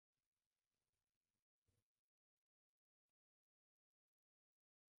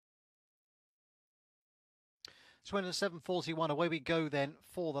Swindon 7:41. Away we go then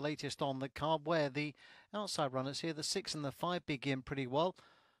for the latest on the card, where the outside runners here, the 6 and the 5, begin pretty well.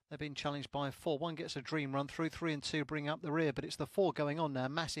 They've been challenged by 4. 1 gets a dream run through. 3 and 2 bring up the rear, but it's the 4 going on now.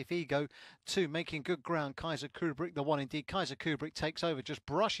 Massive Ego. 2 making good ground. Kaiser Kubrick, the 1 indeed. Kaiser Kubrick takes over, just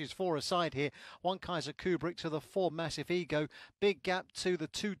brushes 4 aside here. 1 Kaiser Kubrick to the 4 Massive Ego. Big gap to the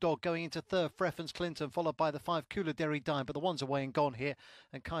 2 Dog going into third. Freffens Clinton, followed by the 5 Kuladeri Dime, but the 1's away and gone here.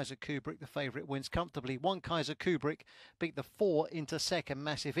 And Kaiser Kubrick, the favourite, wins comfortably. 1 Kaiser Kubrick beat the 4 into second,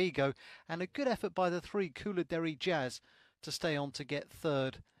 Massive Ego. And a good effort by the 3 Kuladeri Jazz to stay on to get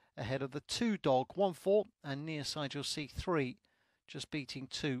third, ahead of the 2 Dog. 1-4, and near side you'll see 3 just beating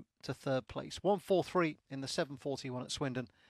 2 to third place. 1-4-3 in the 7:41 at Swindon.